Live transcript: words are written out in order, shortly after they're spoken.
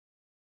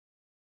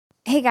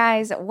Hey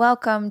guys,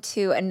 welcome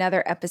to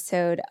another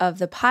episode of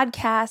the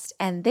podcast.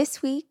 And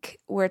this week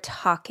we're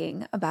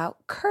talking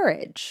about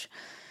courage.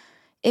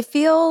 It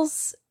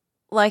feels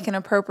like an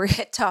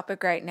appropriate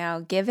topic right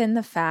now, given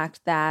the fact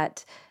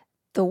that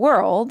the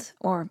world,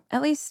 or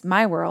at least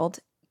my world,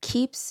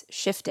 keeps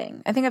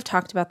shifting. I think I've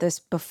talked about this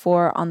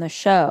before on the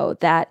show,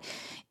 that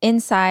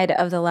inside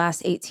of the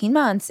last 18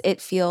 months,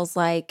 it feels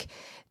like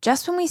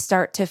just when we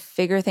start to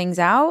figure things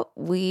out,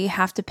 we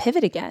have to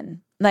pivot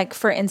again. Like,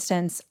 for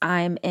instance,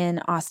 I'm in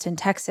Austin,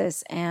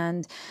 Texas,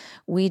 and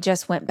we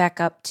just went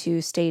back up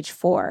to stage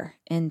 4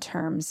 in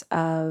terms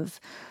of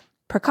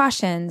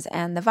precautions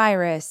and the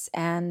virus.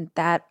 And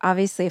that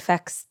obviously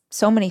affects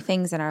so many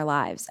things in our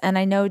lives. And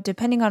I know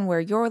depending on where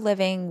you're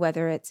living,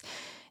 whether it's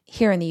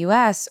here in the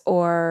US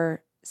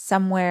or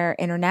somewhere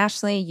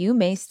internationally, you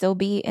may still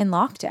be in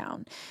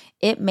lockdown.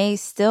 It may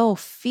still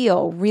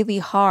feel really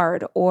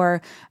hard,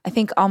 or I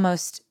think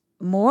almost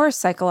more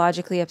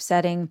psychologically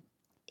upsetting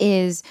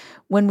is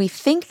when we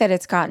think that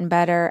it's gotten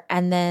better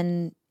and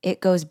then it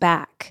goes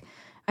back.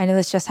 I know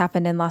this just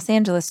happened in Los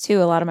Angeles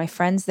too. A lot of my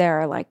friends there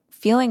are like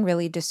feeling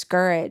really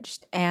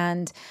discouraged,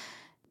 and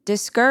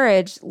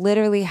discouraged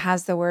literally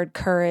has the word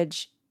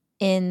courage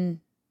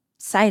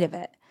inside of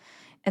it.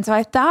 And so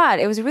I thought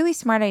it was a really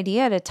smart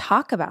idea to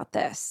talk about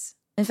this.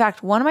 In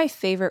fact, one of my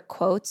favorite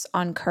quotes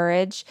on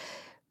courage,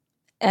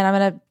 and I'm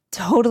going to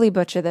totally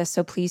butcher this,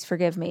 so please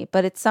forgive me,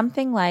 but it's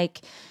something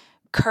like,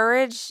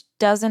 courage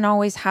doesn't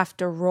always have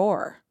to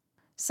roar.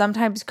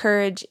 Sometimes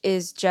courage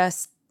is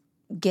just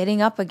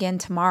getting up again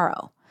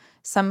tomorrow.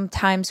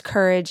 Sometimes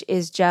courage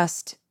is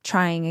just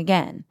trying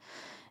again.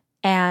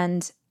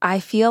 And I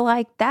feel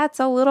like that's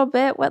a little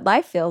bit what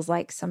life feels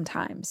like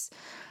sometimes.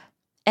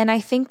 And I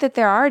think that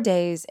there are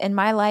days in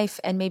my life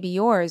and maybe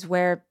yours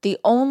where the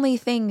only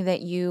thing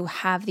that you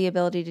have the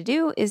ability to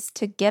do is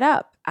to get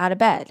up out of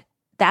bed.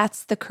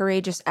 That's the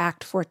courageous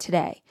act for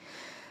today.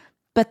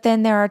 But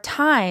then there are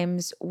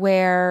times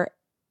where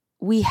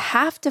we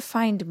have to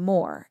find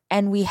more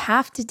and we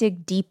have to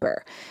dig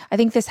deeper. I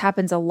think this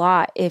happens a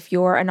lot if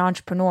you're an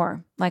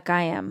entrepreneur like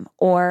I am,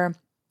 or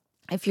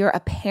if you're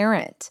a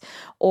parent,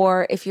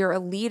 or if you're a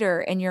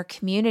leader in your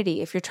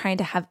community, if you're trying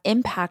to have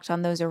impact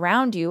on those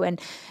around you.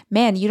 And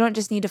man, you don't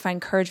just need to find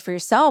courage for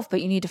yourself,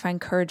 but you need to find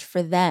courage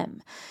for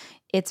them.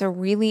 It's a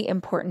really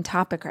important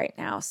topic right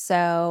now.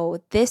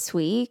 So this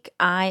week,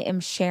 I am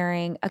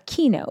sharing a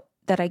keynote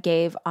that I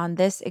gave on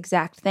this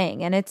exact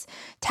thing. And it's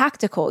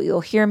tactical.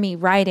 You'll hear me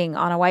writing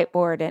on a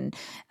whiteboard and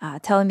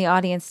telling the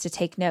audience to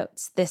take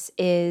notes. This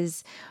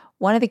is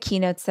one of the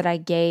keynotes that I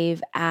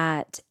gave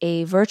at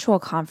a virtual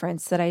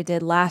conference that I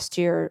did last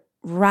year,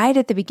 right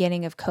at the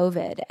beginning of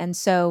COVID. And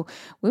so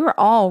we were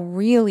all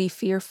really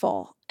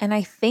fearful. And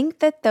I think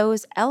that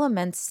those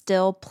elements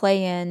still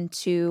play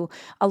into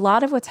a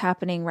lot of what's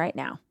happening right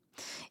now.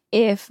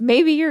 If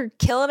maybe you're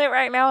killing it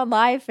right now in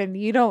life and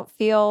you don't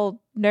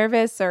feel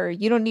nervous or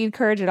you don't need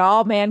courage at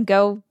all, man,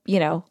 go,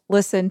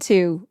 listen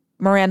to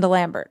Miranda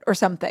Lambert or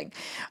something.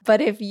 But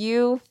if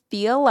you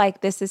feel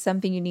like this is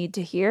something you need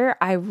to hear,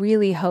 I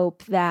really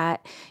hope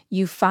that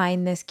you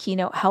find this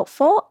keynote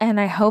helpful. And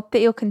I hope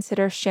that you'll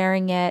consider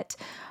sharing it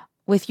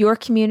with your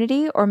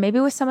community, or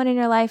maybe with someone in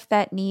your life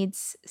that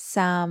needs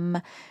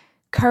some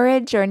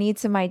courage or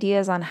needs some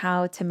ideas on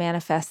how to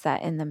manifest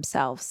that in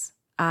themselves.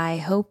 I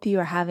hope you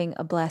are having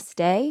a blessed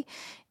day,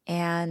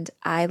 and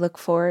I look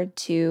forward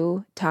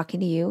to talking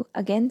to you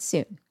again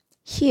soon.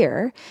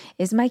 Here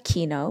is my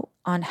keynote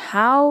on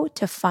how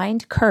to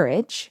find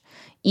courage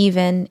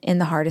even in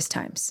the hardest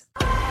times.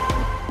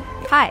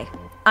 Hi,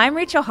 I'm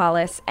Rachel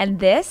Hollis, and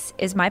this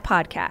is my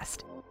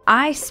podcast.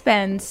 I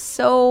spend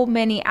so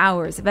many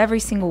hours of every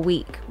single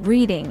week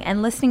reading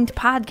and listening to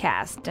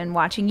podcasts and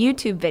watching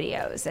YouTube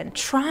videos and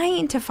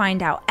trying to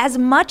find out as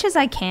much as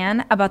I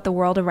can about the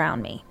world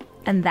around me.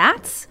 And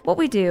that's what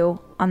we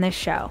do on this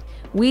show.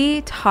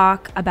 We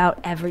talk about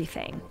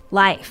everything,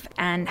 life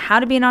and how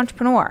to be an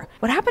entrepreneur.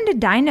 What happened to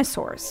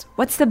dinosaurs?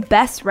 What's the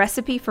best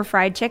recipe for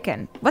fried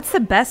chicken? What's the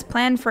best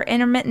plan for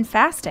intermittent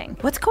fasting?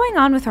 What's going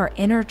on with our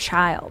inner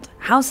child?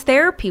 How's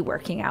therapy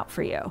working out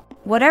for you?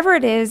 Whatever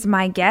it is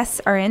my guests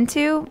are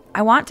into,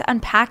 I want to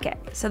unpack it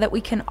so that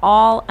we can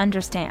all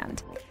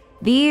understand.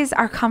 These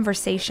are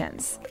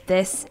conversations.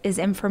 This is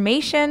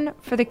information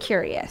for the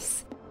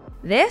curious.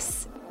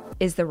 This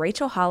is the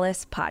Rachel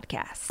Hollis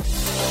Podcast.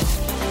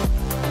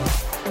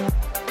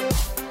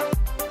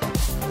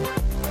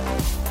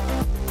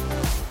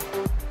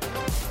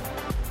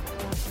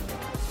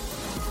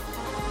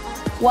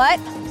 What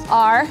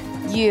are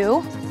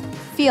you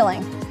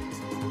feeling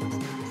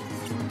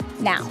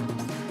now?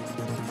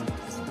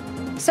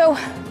 So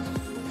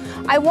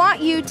I want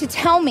you to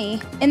tell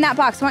me, in that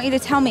box, I want you to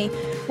tell me,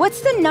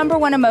 what's the number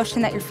one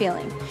emotion that you're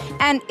feeling?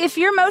 And if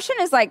your emotion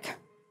is like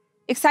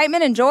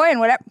excitement and joy and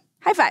whatever,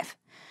 high five.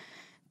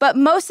 But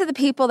most of the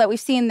people that we've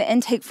seen the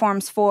intake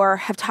forms for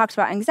have talked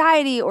about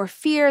anxiety or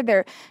fear,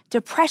 their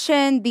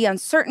depression, the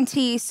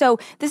uncertainty. So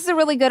this is a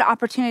really good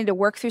opportunity to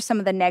work through some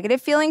of the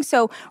negative feelings.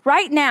 So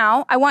right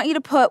now, I want you to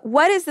put,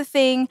 what is the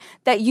thing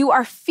that you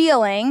are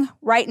feeling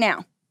right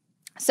now?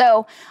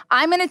 So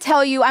I'm going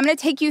to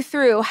take you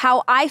through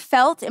how I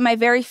felt in my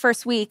very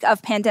first week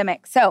of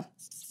pandemic. So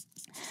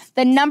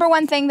the number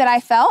one thing that I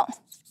felt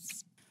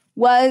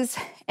was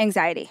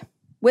anxiety.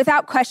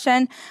 Without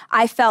question,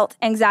 I felt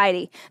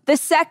anxiety. The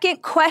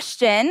second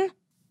question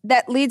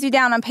that leads you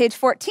down on page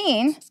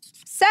 14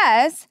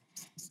 says,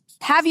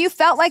 have you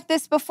felt like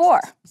this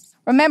before?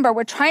 Remember,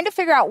 we're trying to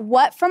figure out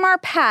what from our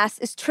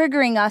past is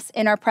triggering us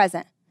in our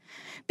present.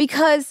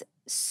 Because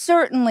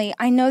certainly,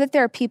 I know that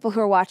there are people who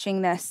are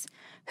watching this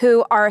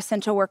who are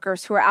essential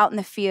workers, who are out in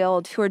the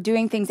field, who are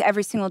doing things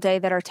every single day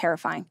that are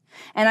terrifying.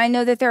 And I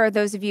know that there are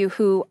those of you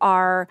you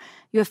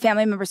have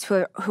family members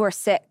who are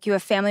sick, you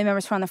have family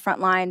members who are on the front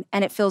line,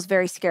 and it feels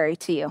very scary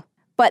to you.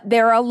 But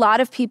there are a lot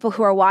of people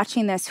who are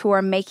watching this who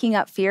are making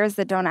up fears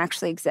that don't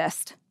actually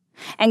exist.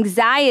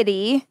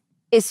 Anxiety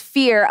is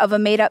fear of a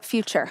made-up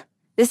future.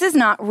 This is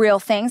not real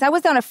things. I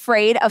was not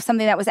afraid of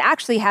something that was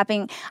actually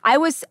happening. I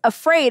was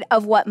afraid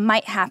of what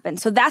might happen.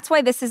 So that's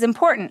why this is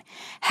important.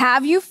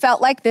 Have you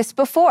felt like this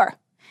before?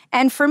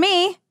 And for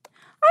me,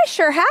 I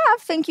sure have.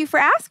 Thank you for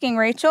asking,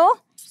 Rachel.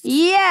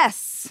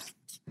 Yes.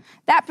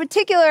 That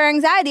particular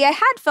anxiety I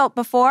had felt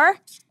before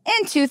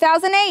in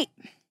 2008.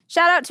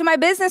 Shout out to my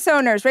business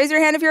owners. Raise your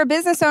hand if you're a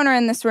business owner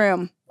in this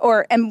room.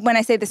 And when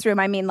I say this room,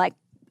 I mean like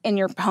in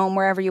your home,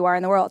 wherever you are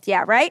in the world.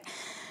 Yeah, right?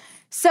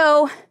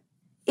 So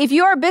if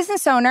you're a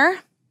business owner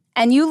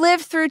and you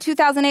lived through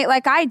 2008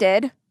 like I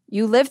did,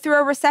 you lived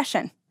through a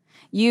recession.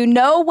 You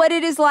know what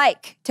it is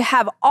like to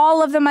have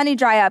all of the money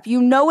dry up.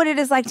 You know what it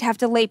is like to have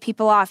to lay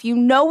people off. You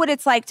know what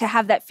it's like to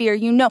have that fear.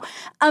 You know,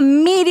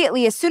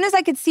 immediately, as soon as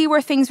I could see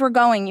where things were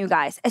going, you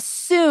guys, as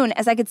soon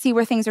as I could see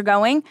where things are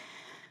going,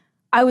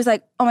 I was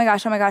like, oh my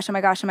gosh, oh my gosh, oh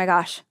my gosh, oh my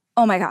gosh,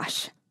 oh my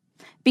gosh.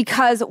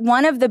 Because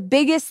one of the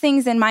biggest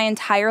things in my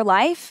entire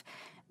life,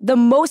 the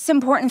most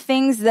important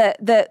things,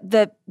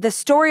 the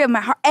story of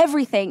my heart,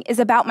 everything is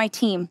about my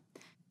team.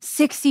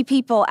 60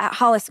 people at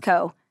Hollis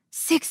Co.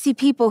 60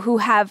 people who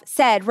have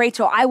said,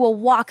 Rachel, I will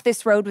walk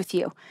this road with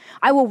you.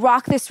 I will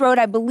rock this road.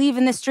 I believe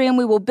in this dream.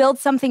 We will build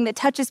something that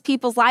touches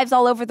people's lives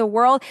all over the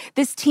world.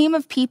 This team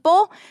of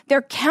people,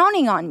 they're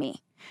counting on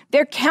me.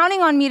 They're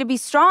counting on me to be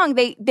strong.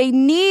 They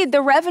need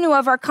the revenue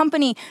of our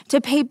company to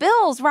pay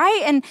bills,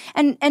 right?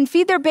 And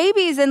feed their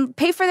babies and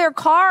pay for their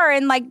car,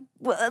 and like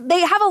they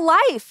have a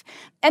life.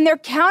 And they're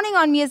counting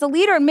on me as a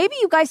leader. And maybe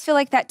you guys feel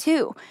like that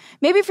too.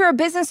 Maybe if you're a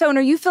business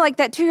owner, you feel like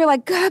that too. You're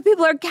like, God,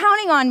 people are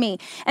counting on me.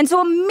 And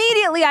so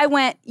immediately I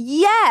went,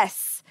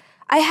 yes,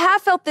 I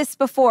have felt this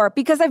before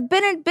because I've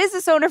been a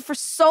business owner for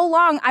so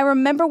long. I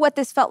remember what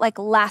this felt like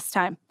last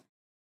time.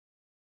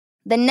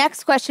 The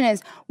next question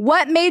is,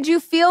 what made you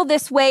feel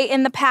this way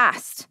in the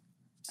past?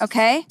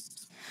 Okay,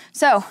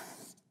 so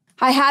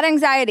I had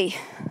anxiety.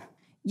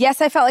 Yes,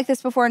 I felt like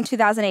this before in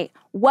 2008.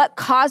 What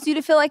caused you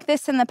to feel like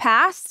this in the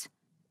past?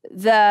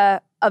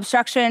 The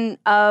obstruction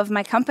of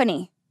my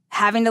company,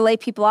 having to lay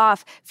people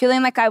off,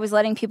 feeling like I was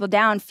letting people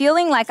down,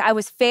 feeling like I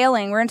was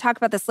failing. We're going to talk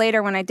about this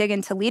later when I dig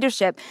into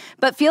leadership,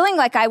 but feeling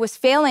like I was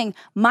failing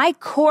my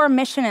core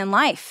mission in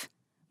life.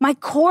 My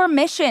core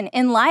mission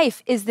in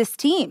life is this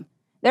team.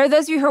 There are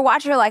those of you who are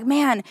watching who are like,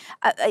 man,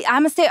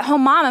 I'm a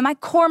stay-at-home mom, and my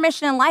core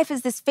mission in life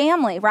is this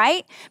family,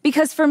 right?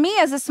 Because for me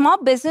as a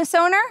small business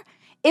owner,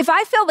 if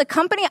I fail the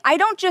company, I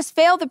don't just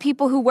fail the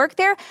people who work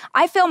there,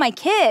 I fail my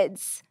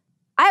kids.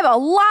 I have a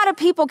lot of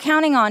people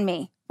counting on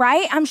me,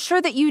 right? I'm sure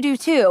that you do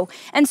too.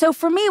 And so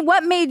for me,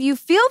 what made you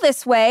feel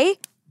this way?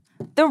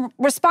 The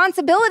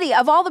responsibility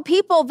of all the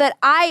people that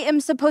I am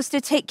supposed to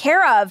take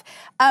care of.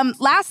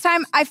 Last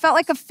time I felt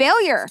like a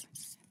failure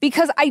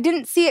because I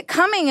didn't see it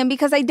coming and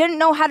because I didn't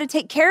know how to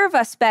take care of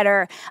us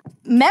better.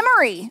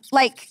 Memory,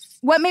 like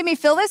what made me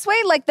feel this way?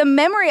 Like the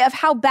memory of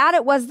how bad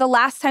it was the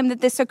last time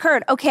that this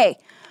occurred. Okay,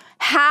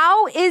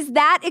 how is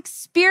that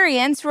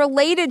experience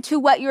related to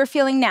what you're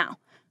feeling now?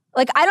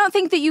 Like, I don't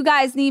think that you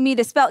guys need me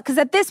to spell it, because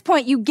at this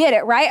point you get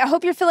it, right? I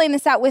hope you're filling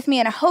this out with me,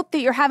 and I hope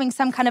that you're having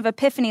some kind of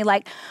epiphany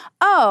like,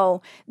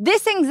 oh,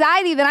 this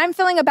anxiety that I'm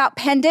feeling about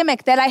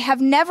pandemic that I have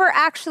never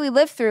actually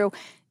lived through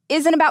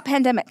isn't about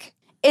pandemic.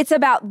 It's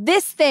about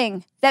this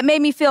thing that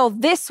made me feel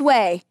this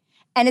way,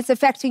 and it's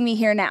affecting me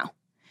here now.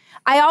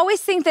 I always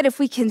think that if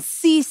we can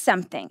see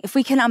something, if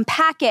we can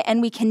unpack it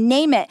and we can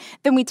name it,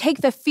 then we take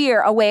the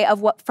fear away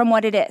from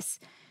what it is.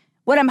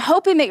 What I'm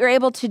hoping that you're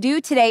able to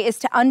do today is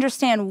to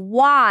understand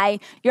why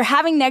you're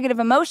having negative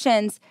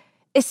emotions,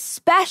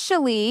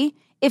 especially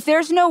if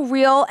there's no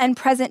real and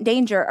present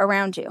danger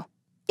around you.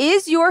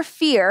 Is your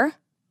fear,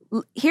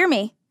 hear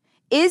me,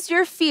 is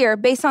your fear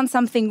based on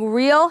something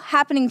real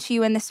happening to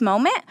you in this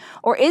moment,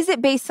 or is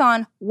it based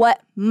on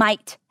what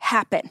might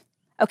happen?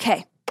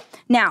 Okay,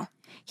 now,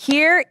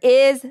 here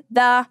is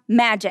the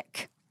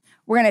magic.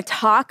 We're going to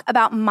talk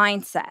about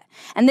mindset.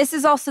 And this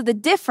is also the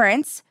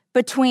difference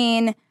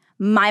between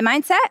my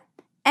mindset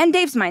and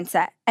Dave's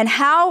mindset, and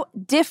how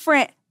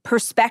different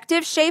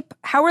perspectives shape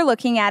how we're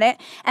looking at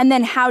it, and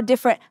then how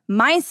different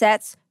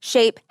mindsets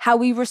shape how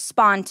we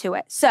respond to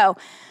it. So,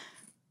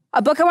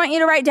 a book I want you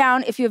to write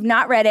down if you have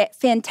not read it,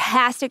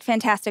 fantastic,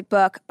 fantastic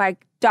book by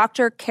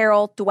Dr.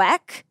 Carol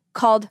Dweck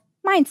called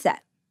Mindset.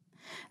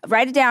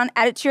 Write it down,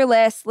 add it to your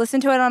list, listen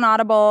to it on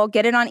Audible,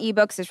 get it on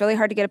ebooks. It's really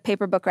hard to get a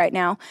paper book right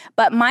now.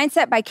 But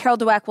Mindset by Carol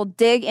Dweck will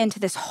dig into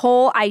this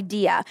whole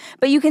idea.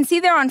 But you can see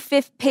there on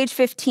page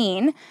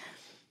 15,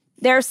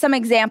 there's some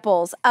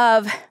examples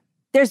of,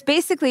 there's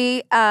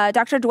basically,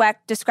 Dr. Dweck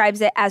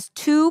describes it as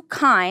two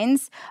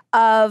kinds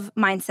of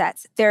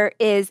mindsets. There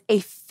is a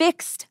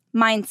fixed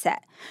mindset.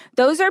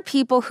 Those are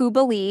people who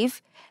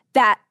believe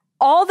that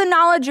all the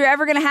knowledge you're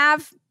ever going to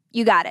have,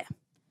 you got it.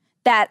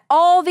 That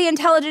all the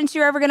intelligence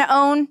you're ever going to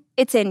own,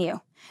 it's in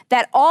you.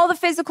 That all the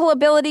physical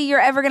ability you're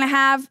ever going to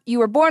have, you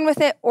were born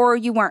with it or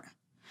you weren't.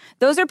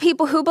 Those are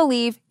people who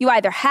believe you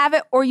either have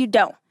it or you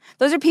don't.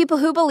 Those are people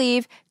who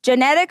believe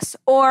genetics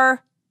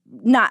or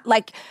not.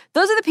 Like,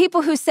 those are the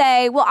people who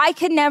say, well, I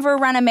could never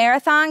run a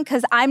marathon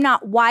because I'm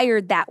not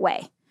wired that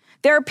way.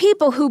 There are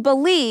people who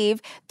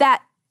believe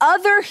that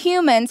other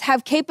humans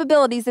have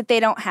capabilities that they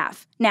don't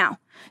have. Now,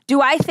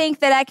 do I think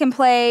that I can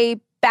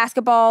play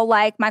basketball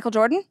like Michael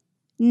Jordan?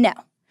 No.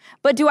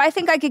 But do I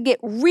think I could get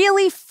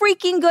really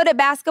freaking good at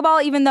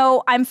basketball even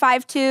though I'm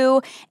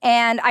 5'2"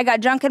 and I got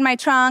junk in my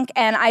trunk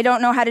and I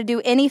don't know how to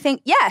do anything?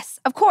 Yes,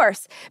 of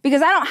course,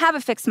 because I don't have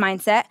a fixed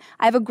mindset.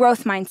 I have a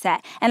growth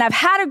mindset. And I've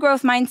had a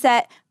growth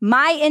mindset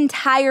my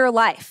entire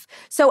life.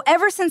 So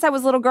ever since I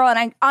was a little girl,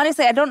 and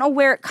I don't know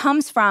where it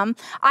comes from,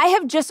 I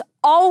have just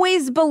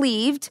always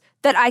believed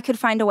that I could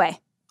find a way.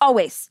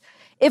 Always.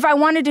 If I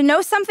wanted to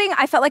know something,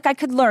 I felt like I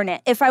could learn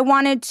it. If I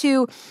wanted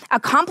to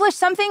accomplish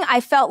something,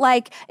 I felt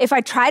like if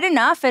I tried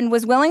enough and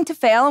was willing to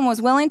fail and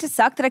was willing to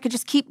suck, that I could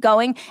just keep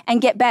going and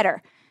get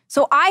better.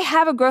 So I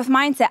have a growth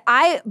mindset.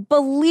 I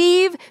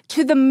believe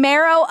to the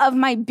marrow of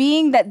my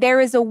being that there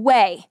is a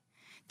way.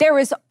 There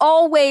is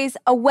always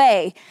a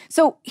way.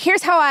 So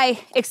here's how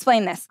I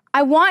explain this.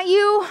 I want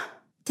you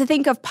to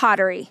think of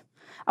pottery.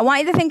 I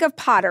want you to think of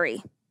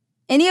pottery.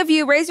 Any of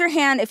you, raise your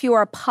hand if you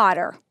are a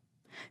potter.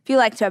 If you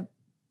like to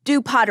do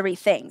pottery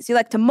things. You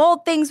like to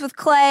mold things with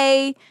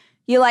clay.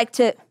 You like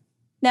to,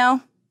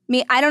 no?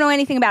 Me, I don't know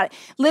anything about it.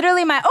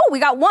 Literally we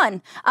got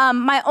one.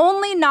 My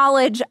only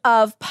knowledge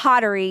of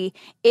pottery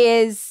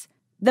is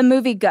the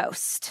movie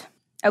Ghost,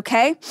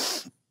 okay?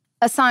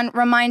 Asan,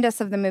 remind us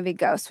of the movie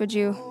Ghost. Would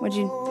you?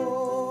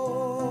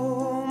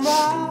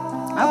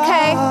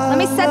 Okay, let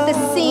me set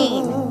the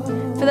scene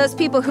for those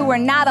people who were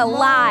not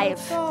alive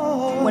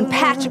when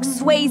Patrick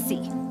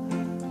Swayze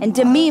and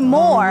Demi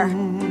Moore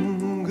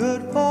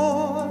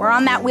we're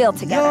on that wheel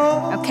together,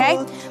 okay?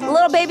 The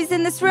little babies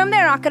in this room,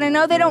 they're not gonna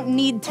know. They don't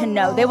need to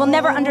know. They will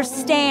never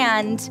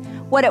understand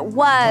what it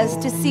was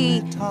to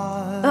see,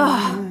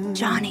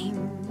 Johnny.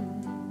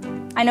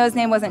 I know his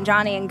name wasn't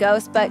Johnny in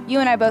Ghost, but you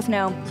and I both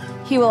know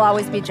he will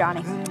always be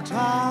Johnny.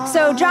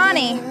 So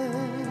Johnny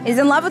is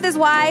in love with his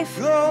wife,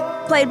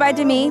 played by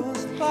Demi,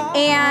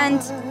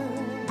 and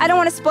I don't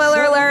want to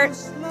spoiler alert,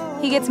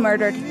 he gets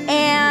murdered.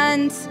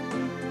 And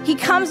he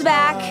comes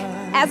back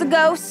as a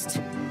ghost,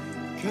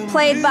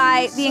 played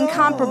by the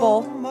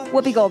incomparable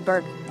Whoopi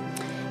Goldberg.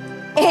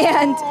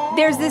 And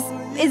there's this,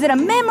 is it a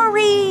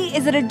memory?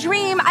 Is it a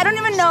dream? I don't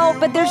even know,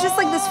 but there's just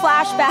like this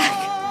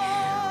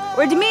flashback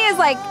where Demi is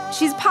like,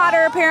 she's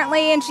Potter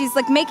apparently, and she's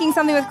like making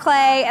something with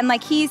clay, and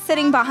like he's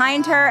sitting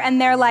behind her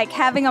and they're like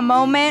having a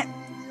moment.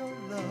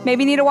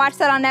 Maybe you need to watch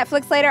that on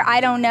Netflix later,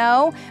 I don't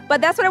know. But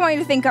that's what I want you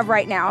to think of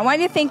right now. I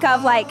want you to think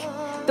of like,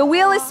 the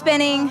wheel is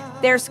spinning,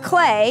 there's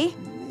clay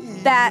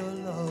that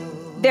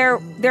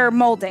they're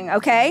molding,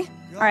 okay?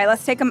 All right,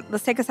 let's take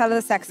us out of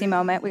the sexy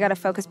moment. We got to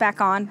focus back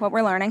on what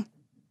we're learning.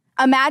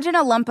 Imagine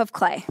a lump of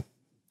clay.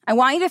 I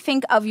want you to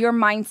think of your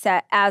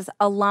mindset as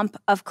a lump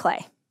of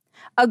clay.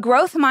 A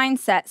growth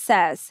mindset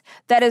says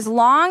that as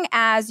long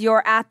as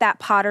you're at that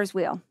potter's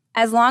wheel,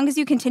 as long as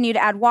you continue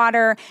to add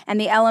water and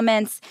the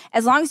elements,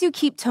 as long as you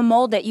keep to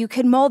mold it, you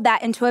could mold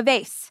that into a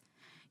vase.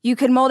 You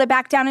could mold it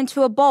back down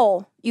into a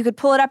bowl. You could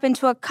pull it up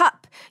into a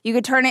cup. You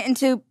could turn it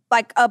into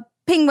like a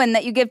penguin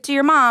that you give to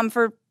your mom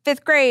for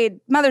 5th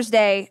grade, Mother's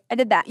Day. I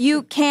did that.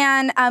 You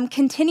can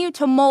continue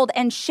to mold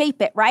and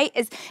shape it, right?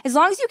 As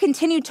long as you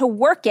continue to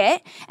work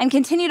it and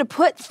continue to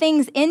put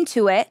things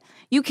into it,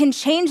 you can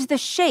change the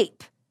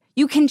shape.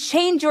 You can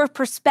change your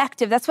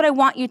perspective. That's what I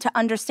want you to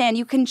understand.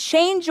 You can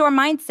change your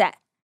mindset.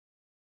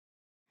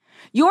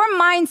 Your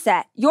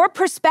mindset, your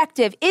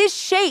perspective is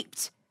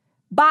shaped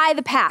by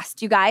the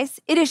past, you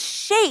guys. It is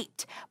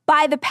shaped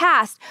by the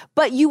past,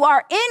 but you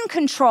are in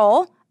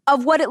control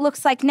of what it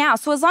looks like now.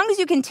 So as long as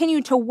you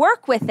continue to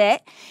work with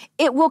it,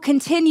 it will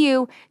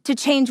continue to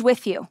change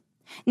with you.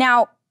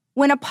 Now,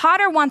 when a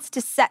potter wants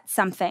to set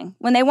something,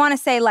 when they want to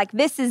say like,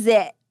 this is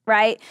it,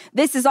 right?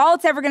 This is all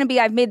it's ever going to be.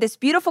 I've made this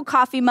beautiful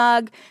coffee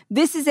mug.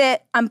 This is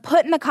it. I'm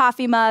putting the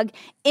coffee mug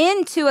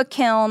into a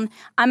kiln.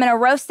 I'm going to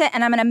roast it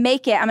and I'm going to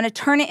make it. I'm going to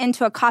turn it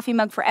into a coffee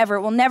mug forever.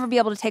 It will never be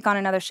able to take on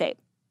another shape.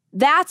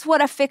 That's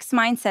what a fixed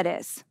mindset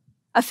is.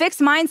 A fixed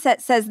mindset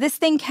says this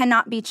thing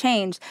cannot be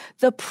changed.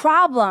 The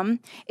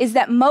problem is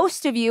that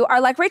most of you are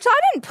like, Rachel,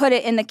 I didn't put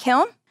it in the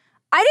kiln.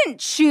 I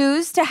didn't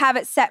choose to have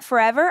it set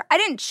forever. I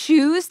didn't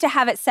choose to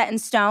have it set in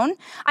stone.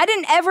 I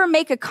didn't ever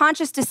make a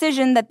conscious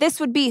decision that this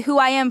would be who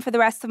I am for the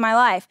rest of my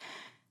life.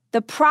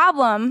 The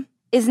problem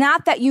is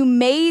not that you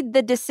made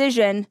the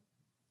decision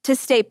to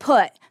stay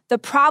put. The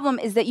problem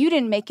is that you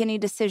didn't make any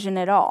decision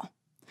at all.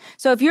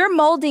 So if you're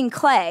molding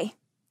clay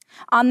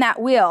on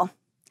that wheel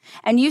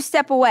and you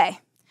step away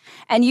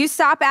and you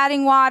stop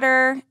adding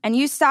water and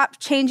you stop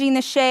changing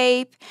the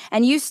shape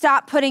and you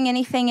stop putting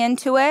anything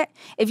into it,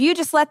 if you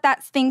just let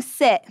that thing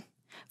sit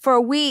for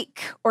a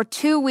week or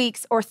 2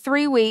 weeks or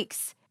 3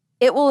 weeks,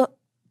 it will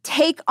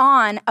take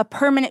on a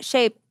permanent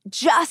shape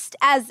just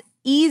as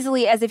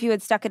easily as if you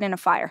had stuck it in a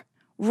fire.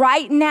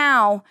 Right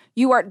now,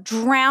 you are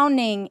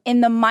drowning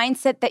in the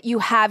mindset that you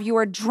have. You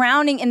are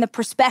drowning in the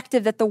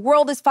perspective that the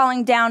world is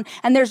falling down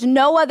and there's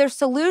no other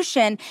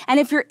solution. And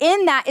if you're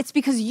in that, it's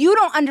because you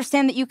don't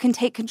understand that you can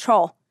take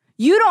control.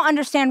 You don't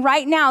understand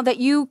right now that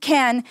you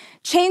can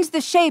change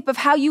the shape of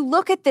how you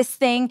look at this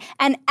thing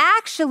and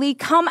actually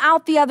come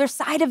out the other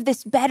side of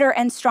this better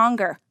and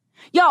stronger.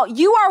 Y'all,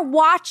 you are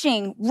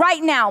watching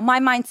right now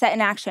my mindset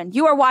in action.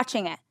 You are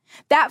watching it.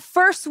 That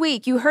first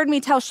week, you heard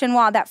me tell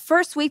Shinwa, that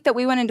first week that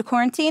we went into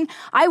quarantine,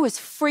 I was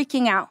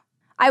freaking out.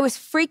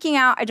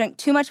 I drank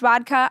too much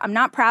vodka. I'm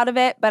not proud of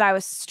it, but I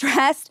was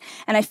stressed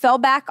and I fell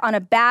back on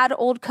a bad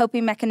old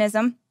coping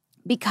mechanism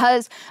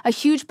because a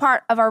huge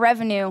part of our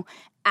revenue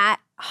at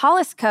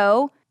Hollis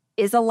Co.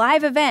 is a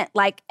live event.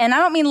 And I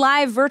don't mean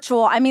live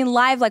virtual. I mean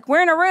live, like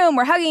we're in a room,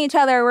 we're hugging each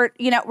other,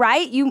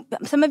 right?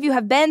 Some of you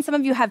have been, some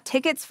of you have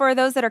tickets for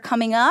those that are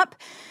coming up.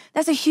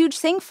 That's a huge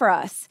thing for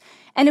us.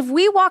 And if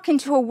we walk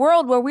into a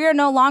world where we are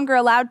no longer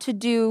allowed to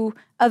do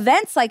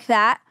events like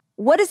that,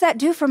 what does that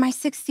do for my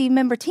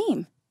 60-member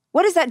team?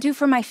 What does that do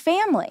for my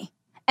family?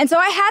 And so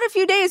I had a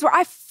few days where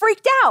I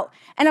freaked out.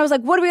 And I was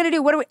like, what are we going to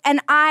do? And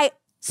I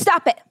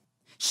stop it.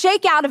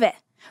 Shake out of it.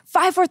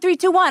 5, 4, 3,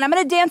 2, 1. I'm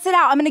going to dance it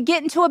out. I'm going to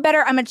get into I'm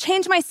going to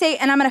change my state,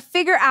 and I'm going to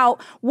figure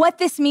out what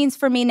this means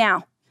for me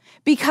now.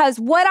 Because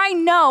what I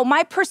know,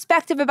 my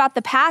perspective about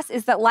the past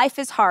is that life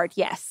is hard,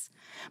 yes.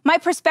 My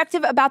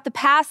perspective about the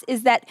past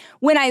is that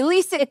when I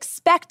least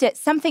expect it,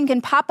 something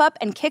can pop up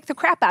and kick the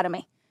crap out of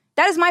me.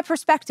 That is my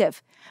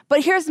perspective.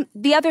 But here's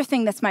the other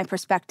thing that's my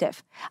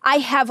perspective. I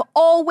have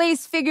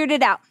always figured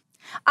it out.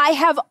 I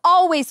have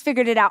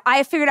figured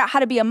out how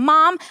to be a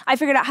mom. I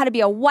figured out how to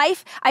be a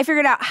wife. I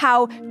figured out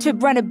how to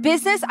run a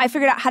business. I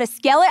figured out how to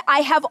scale it. I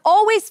have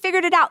always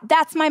figured it out.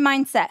 That's my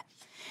mindset.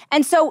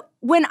 And so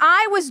when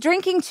I was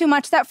drinking too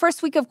much that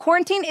first week of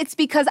quarantine, it's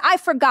because I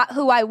forgot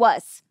who I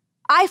was.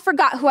 I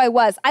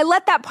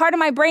let that part of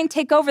my brain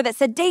take over that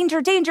said, danger,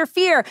 danger,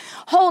 fear,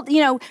 hold,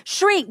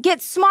 shrink,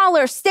 get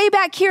smaller, stay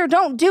back here,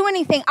 don't do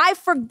anything. I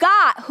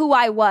forgot who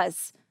I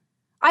was.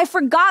 I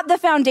forgot the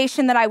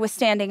foundation that I was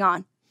standing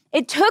on.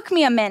 It took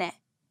me a minute.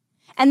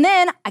 And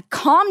then I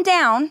calmed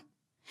down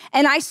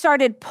and I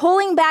started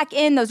pulling back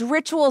in those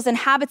rituals and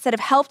habits that have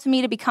helped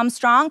me to become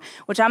strong,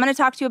 which I'm going to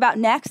talk to you about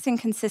next, in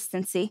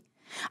consistency.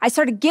 I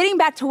started getting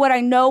back to what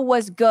I know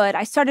was good.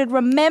 I started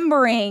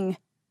remembering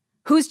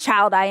whose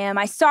child I am.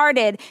 I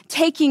started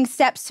taking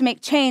steps to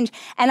make change.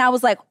 And I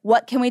was like,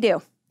 what can we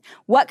do?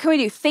 What can we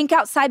do? Think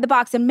outside the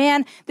box. And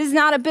man, this is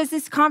not a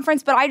business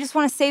conference, but I just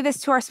want to say this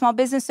to our small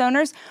business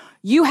owners.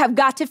 You have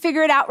got to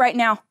figure it out right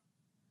now.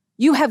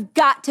 You have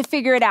got to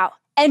figure it out.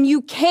 And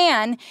you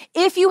can,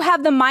 if you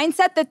have the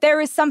mindset that there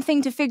is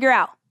something to figure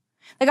out.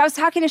 Like I was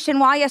talking to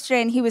Shinwa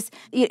yesterday and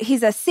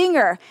he's a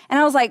singer. And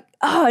I was like,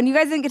 oh, and you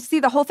guys didn't get to see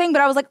the whole thing,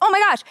 but I was like, oh my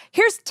gosh,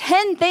 here's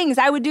 10 things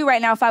I would do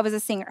right now if I was a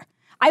singer.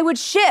 I would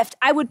shift,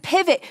 I would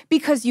pivot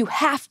because you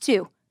have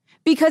to.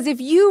 Because if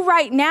you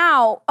right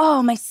now,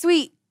 oh, my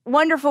sweet,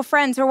 wonderful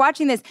friends who are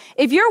watching this,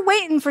 if you're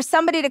waiting for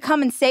somebody to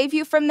come and save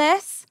you from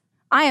this,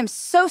 I am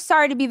so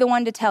sorry to be the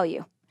one to tell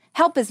you.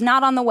 Help is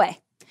not on the way.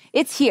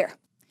 It's here.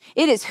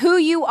 It is who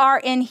you are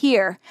in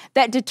here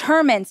that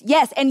determines,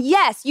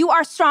 yes, you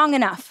are strong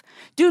enough.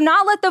 Do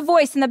not let the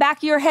voice in the back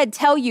of your head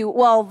tell you,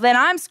 well, then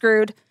I'm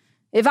screwed.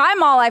 If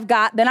I'm all I've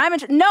got, then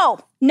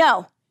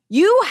No.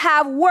 You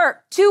have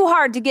worked too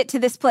hard to get to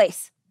this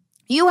place.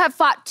 You have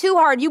fought too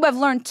hard. You have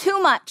learned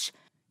too much.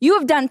 You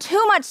have done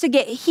too much to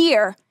get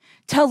here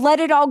to let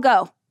it all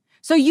go.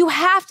 So you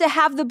have to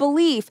have the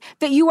belief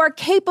that you are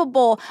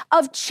capable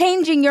of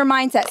changing your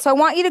mindset. So I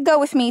want you to go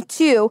with me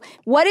to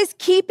what is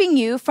keeping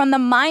you from the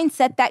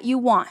mindset that you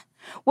want.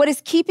 What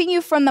is keeping you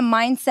from the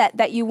mindset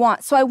that you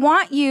want? So I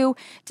want you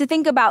to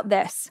think about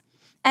this.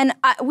 And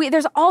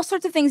there's all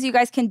sorts of things you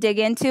guys can dig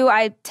into.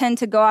 I tend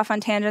to go off on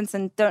tangents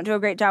and don't do a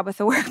great job with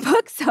the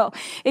workbook. So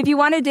if you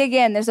want to dig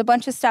in, there's a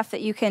bunch of stuff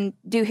that you can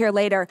do here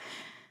later.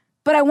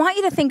 But I want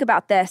you to think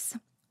about this.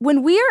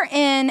 When we are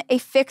in a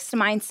fixed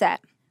mindset,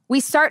 we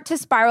start to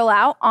spiral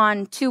out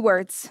on 2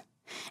 words.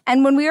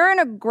 And when we are in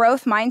a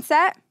growth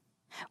mindset,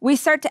 we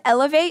start to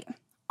elevate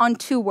on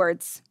 2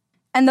 words.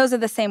 And those are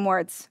the same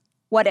words.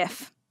 What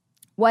if?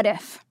 What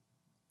if?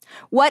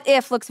 What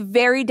if looks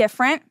very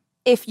different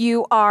if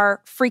you are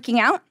freaking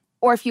out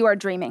or if you are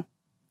dreaming.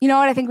 You know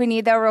what I think we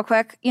need though, real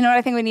quick? You know what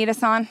I think we need,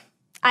 Hassan?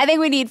 I think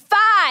we need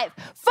 5,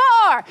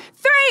 4,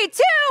 3,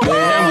 2, 1.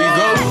 When we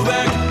go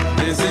back,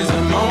 this is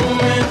the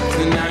moment.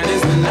 Tonight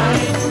is the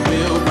night.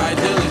 We'll fight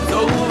till it's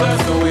over.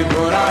 So we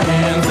put our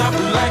hands up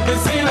like the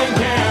ceiling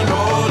can't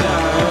hold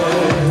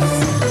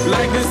us.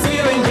 Like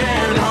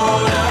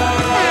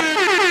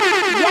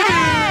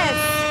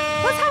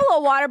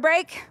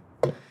break?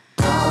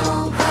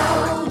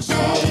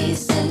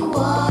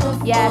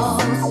 Yes.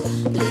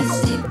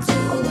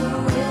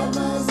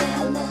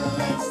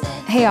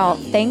 Hey, y'all,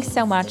 thanks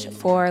so much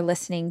for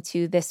listening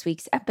to this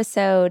week's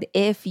episode.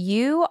 If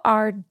you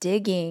are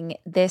digging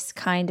this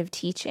kind of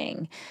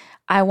teaching,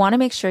 I want to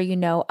make sure you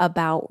know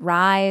about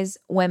Rise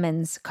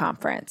Women's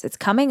Conference. It's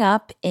coming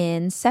up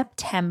in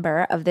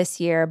September of this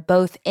year,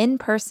 both in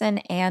person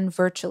and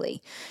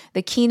virtually.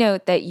 The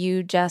keynote that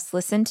you just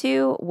listened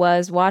to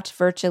was watched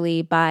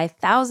virtually by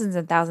thousands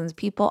and thousands of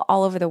people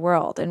all over the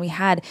world. And we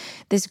had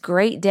this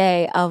great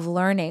day of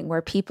learning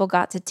where people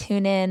got to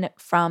tune in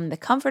from the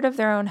comfort of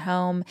their own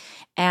home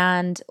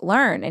and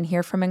learn and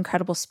hear from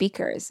incredible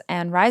speakers.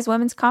 And Rise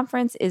Women's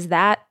Conference is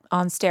that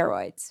on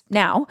steroids.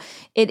 Now,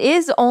 it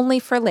is only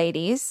for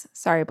ladies,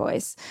 sorry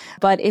boys,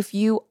 but if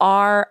you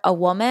are a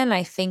woman,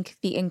 I think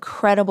the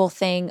incredible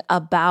thing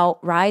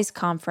about Rise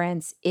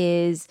Conference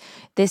is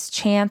this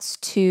chance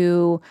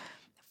to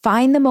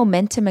find the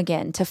momentum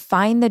again, to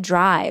find the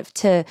drive,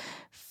 to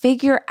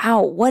figure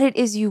out what it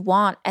is you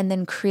want and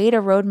then create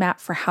a roadmap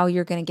for how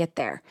you're going to get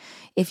there.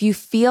 If you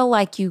feel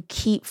like you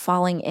keep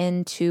falling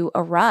into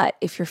a rut,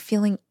 if you're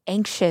feeling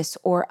anxious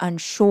or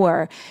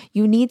unsure,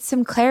 you need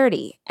some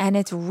clarity. And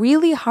it's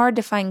really hard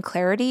to find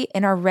clarity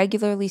in our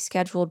regularly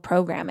scheduled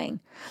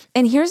programming.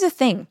 And here's the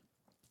thing.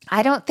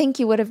 I don't think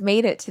you would have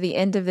made it to the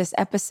end of this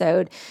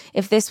episode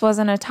if this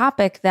wasn't a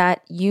topic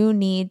that you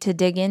need to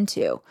dig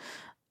into.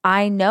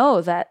 I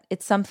know that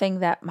it's something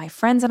that my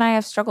friends and I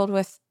have struggled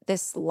with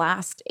this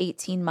last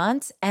 18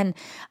 months. And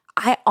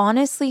I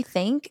honestly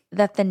think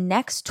that the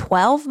next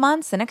 12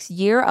 months, the next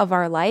year of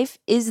our life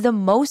is the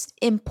most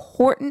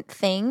important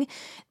thing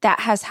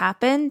that has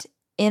happened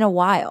in a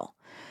while.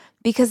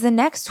 Because the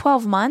next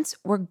 12 months,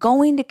 we're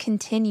going to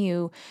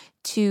continue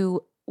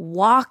to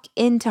walk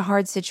into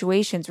hard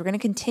situations. We're going to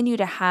continue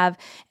to have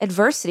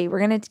adversity.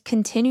 We're going to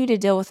continue to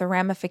deal with the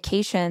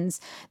ramifications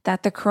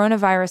that the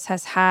coronavirus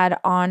has had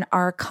on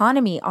our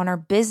economy, on our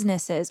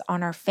businesses,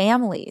 on our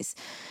families.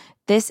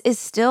 This is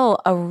still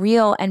a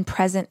real and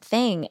present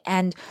thing,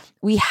 and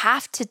we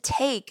have to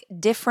take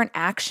different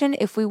action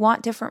if we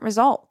want different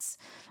results.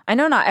 I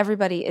know not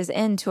everybody is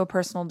into a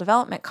personal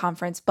development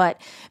conference, but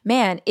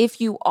man,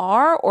 if you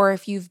are, or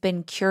if you've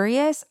been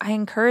curious, I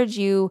encourage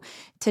you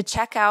to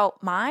check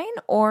out mine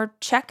or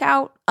check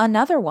out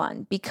another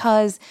one,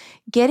 because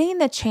getting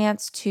the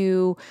chance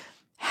to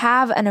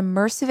have an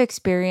immersive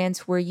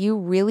experience where you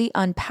really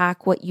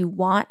unpack what you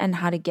want and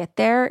how to get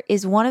there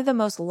is one of the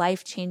most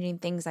life-changing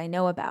things I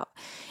know about.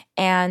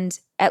 And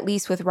at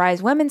least with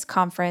Rise Women's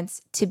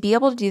Conference, to be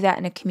able to do that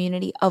in a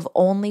community of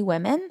only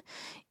women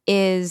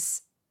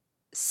is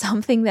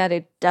something that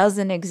it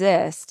doesn't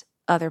exist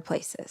other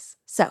places.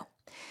 So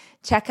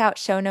check out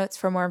show notes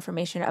for more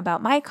information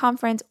about my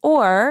conference,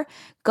 or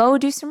go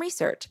do some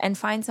research and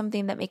find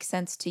something that makes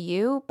sense to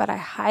you. But I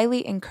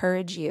highly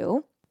encourage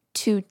you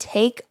to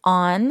take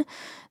on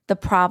the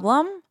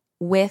problem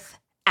with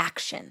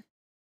action.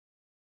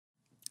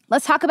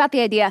 Let's talk about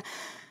the idea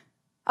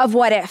of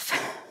what if.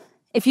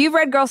 If you've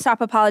read Girl Stop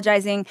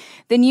Apologizing,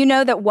 then you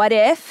know that what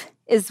if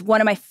is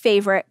one of my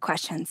favorite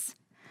questions.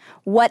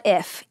 What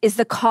if is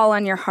the call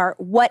on your heart?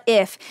 What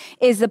if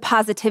is the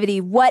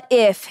positivity? What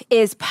if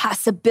is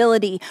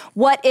possibility?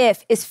 What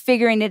if is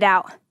figuring it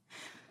out?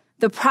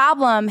 The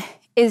problem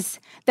is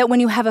that when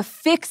you have a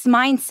fixed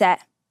mindset,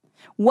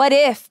 what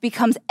if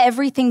becomes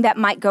everything that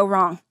might go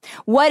wrong.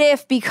 What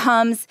if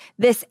becomes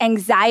this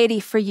anxiety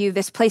for you,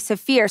 this place of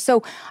fear.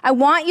 So I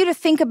want you to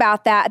think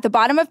about that at the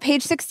bottom of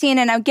page 16.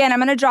 And again, I'm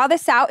going to draw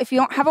this out. If you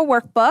don't have a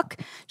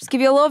workbook, just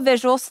give you a little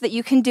visual so that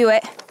you can do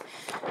it.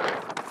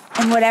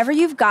 And whatever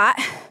you've got.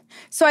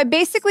 So I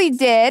basically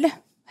did,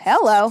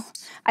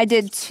 I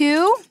did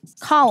 2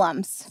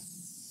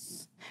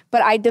 columns,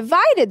 but I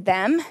divided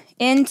them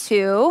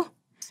into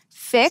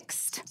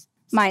fixed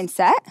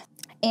mindset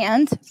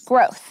and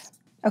growth.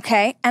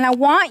 Okay, and I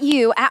want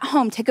you at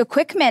home, take a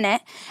quick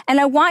minute, and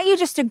I want you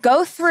just to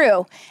go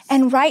through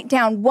and write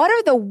down what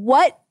are the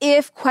what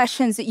if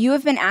questions that you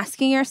have been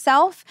asking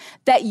yourself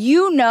that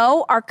you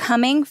know are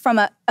coming from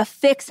a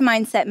fixed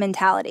mindset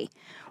mentality.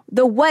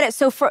 The what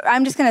if,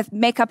 I'm just gonna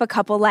make up a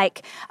couple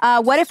like,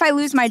 what if I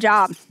lose my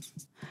job?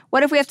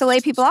 What if we have to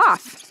lay people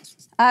off?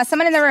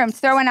 Someone in the room,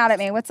 throw one out at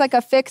me. What's like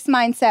a fixed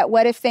mindset,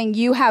 what if thing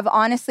you have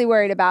honestly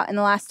worried about in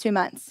the last 2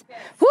 months? Yes.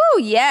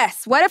 Woo,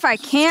 yes. What if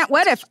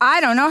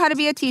I don't know how to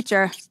be a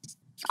teacher?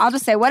 I'll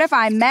just say, what if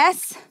I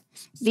mess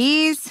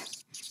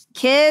these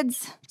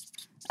kids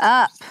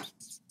up?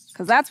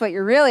 Because that's what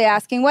you're really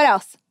asking. What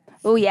else?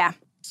 Oh, yeah.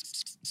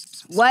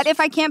 What if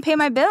I can't pay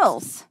my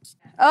bills?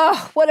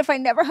 Oh, what if I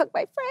never hug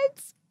my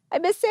friends? I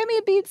miss Sammy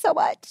and Bean so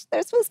much.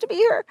 They're supposed to be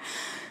here.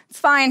 It's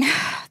fine.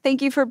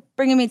 Thank you for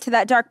bringing me to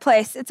that dark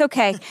place. It's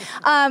okay.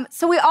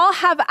 So we all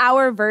have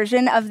our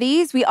version of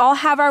these. We all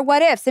have our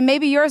what ifs. And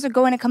maybe yours are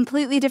going a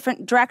completely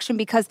different direction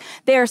because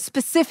they are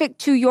specific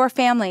to your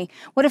family.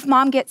 What if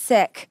mom gets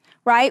sick?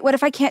 right? What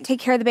if I can't take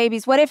care of the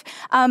babies? What if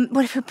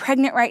you're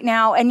pregnant right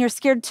now and you're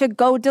scared to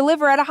go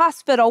deliver at a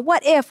hospital?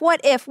 What if?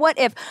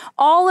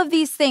 All of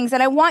these things.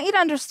 And I want you to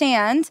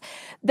understand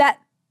that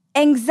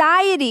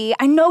anxiety,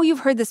 I know you've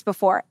heard this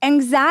before,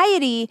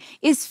 anxiety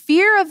is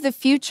fear of the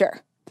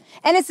future.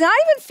 And it's not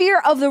even fear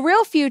of the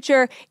real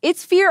future,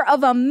 it's fear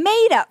of a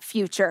made-up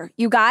future,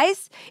 you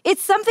guys.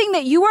 It's something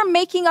that you are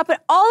making up,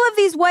 all of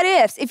these what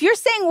ifs. If you're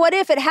saying what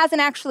if, it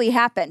hasn't actually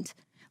happened.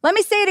 Let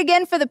me say it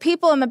again for the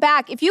people in the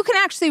back. If you can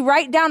actually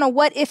write down a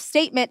what if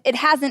statement, it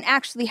hasn't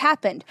actually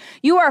happened.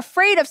 You are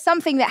afraid of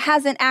something that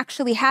hasn't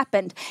actually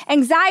happened.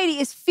 Anxiety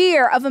is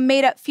fear of a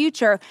made-up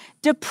future.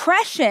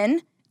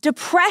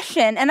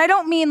 Depression, and I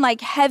don't mean like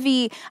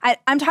heavy,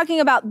 I'm talking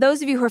about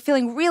those of you who are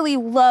feeling really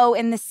low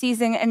in this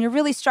season and you're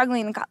really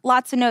struggling and got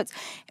lots of notes.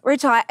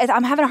 Rachel,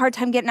 I'm having a hard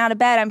time getting out of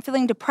bed. I'm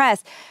feeling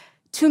depressed.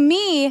 To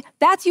me,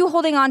 that's you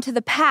holding on to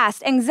the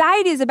past.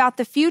 Anxiety is about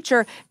the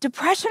future.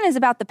 Depression is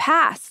about the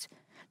past.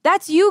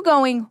 That's you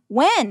going,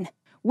 when?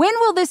 When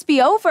will this be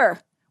over?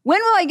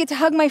 When will I get to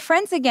hug my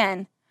friends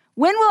again?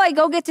 When will I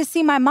go get to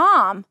see my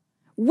mom?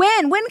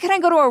 When can I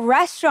go to a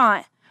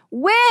restaurant?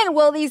 When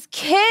will these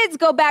kids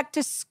go back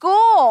to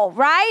school,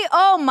 right?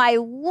 Oh my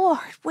Lord,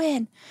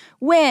 when?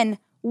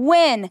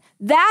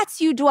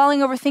 That's you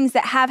dwelling over things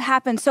that have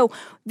happened. So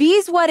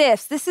these what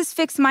ifs, this is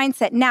fixed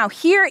mindset. Now,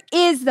 here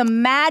is the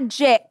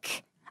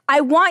magic.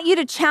 I want you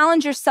to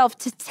challenge yourself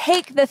to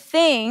take the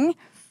thing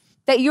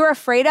that you're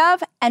afraid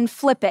of and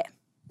flip it.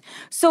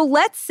 So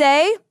let's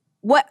say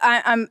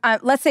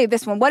let's say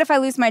this one. What if I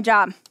lose my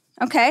job?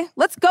 Okay,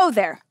 let's go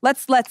there.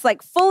 Let's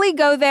like fully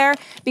go there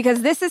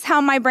because this is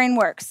how my brain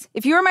works.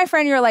 If you were my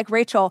friend, you're like,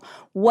 Rachel,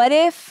 what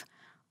if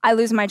I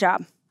lose my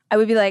job? I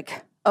would be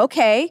like,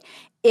 okay,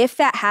 if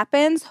that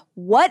happens,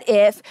 what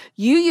if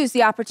you use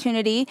the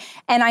opportunity,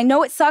 and I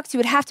know it sucks, you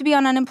would have to be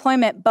on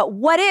unemployment, but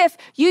what if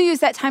you use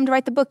that time to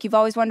write the book you've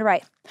always wanted to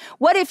write?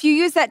 What if you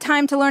use that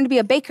time to learn to be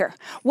a baker?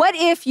 What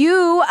if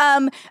you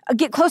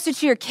get closer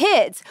to your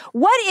kids?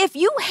 What if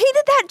you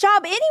hated that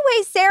job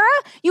anyway, Sarah?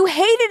 You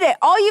hated it.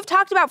 All you've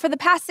talked about for the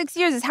past 6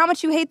 years is how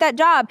much you hate that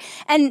job.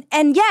 And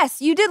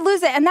yes, you did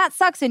lose it, and that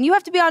sucks, and you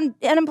have to be on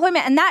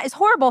unemployment, and that is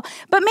horrible.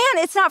 But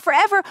man, it's not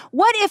forever.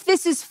 What if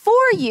this is for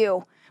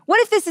you? What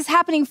if this is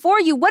happening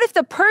for you? What if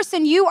the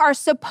person you are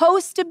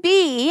supposed to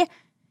be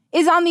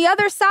is on the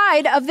other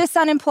side of this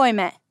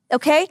unemployment,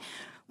 okay?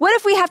 What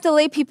if we have to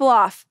lay people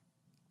off?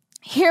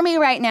 Hear me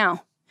right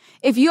now.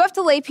 If you have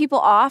to lay people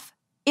off,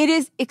 it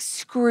is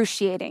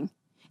excruciating.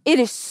 It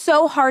is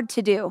so hard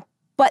to do,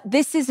 but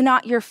this is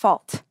not your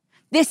fault.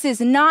 This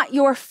is not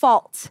your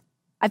fault.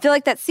 I feel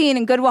like that scene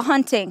in Good Will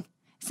Hunting.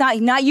 It's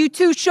not you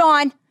too,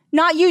 Sean.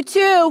 Not you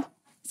too.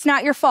 It's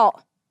not your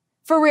fault.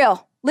 For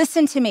real.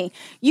 Listen to me.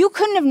 You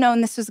couldn't have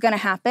known this was going to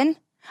happen.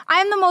 I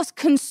am the most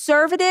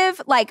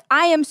conservative,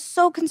 I am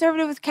so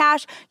conservative with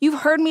cash.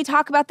 You've heard me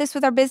talk about this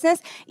with our business.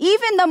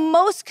 Even the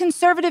most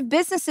conservative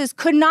businesses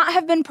could not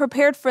have been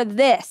prepared for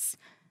this,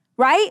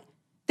 right?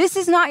 This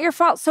is not your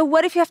fault. So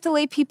what if you have to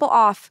lay people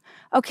off?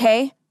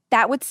 Okay,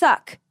 that would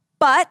suck.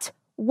 But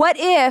what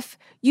if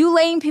you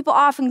laying people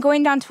off and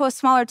going down to a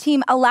smaller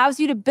team allows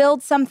you to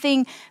build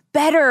something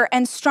better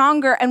and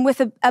stronger and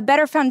with a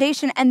better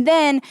foundation? And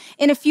then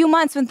in a few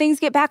months when things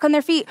get back on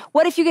their feet,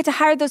 what if you get to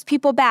hire those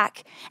people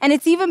back? And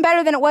it's even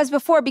better than it was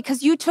before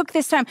because you took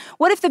this time.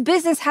 What if the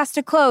business has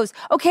to close?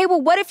 Okay,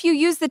 well, what if you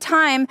use the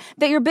time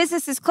that your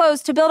business is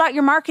closed to build out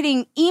your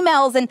marketing,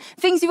 emails, and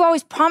things you've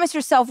always promised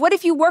yourself? What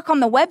if you work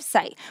on the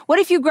website? What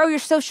if you grow your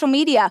social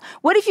media?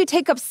 What if you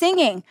take up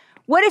singing?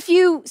 What if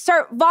you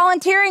start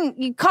volunteering?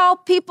 You call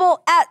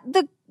people at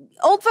the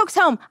old folks'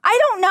 home? I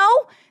don't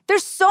know.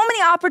 There's so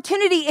many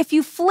opportunity if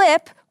you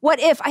flip what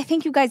if. I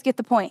think you guys get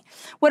the point.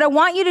 What I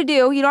want you to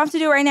do, you don't have to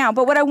do it right now,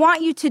 but what I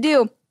want you to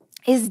do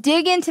is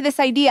dig into this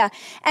idea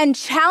and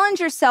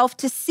challenge yourself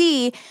to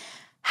see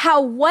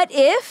how what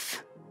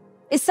if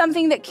is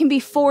something that can be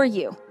for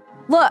you.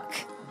 Look,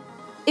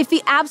 if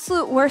the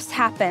absolute worst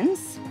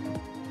happens,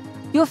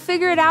 you'll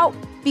figure it out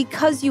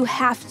because you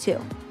have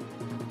to.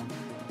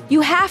 You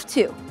have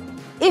to.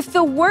 If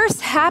the worst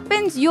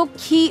happens, you'll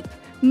keep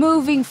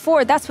moving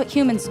forward. That's what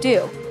humans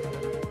do.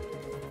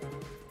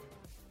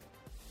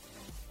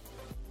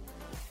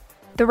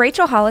 The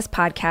Rachel Hollis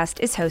podcast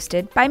is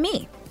hosted by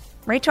me,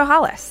 Rachel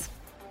Hollis.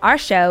 Our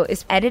show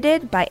is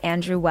edited by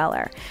Andrew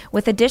Weller,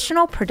 with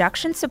additional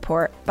production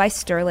support by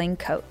Sterling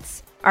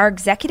Coates. Our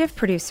executive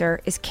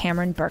producer is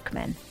Cameron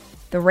Berkman.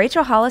 The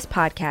Rachel Hollis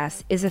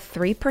podcast is a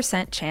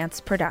 3% Chance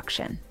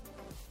production.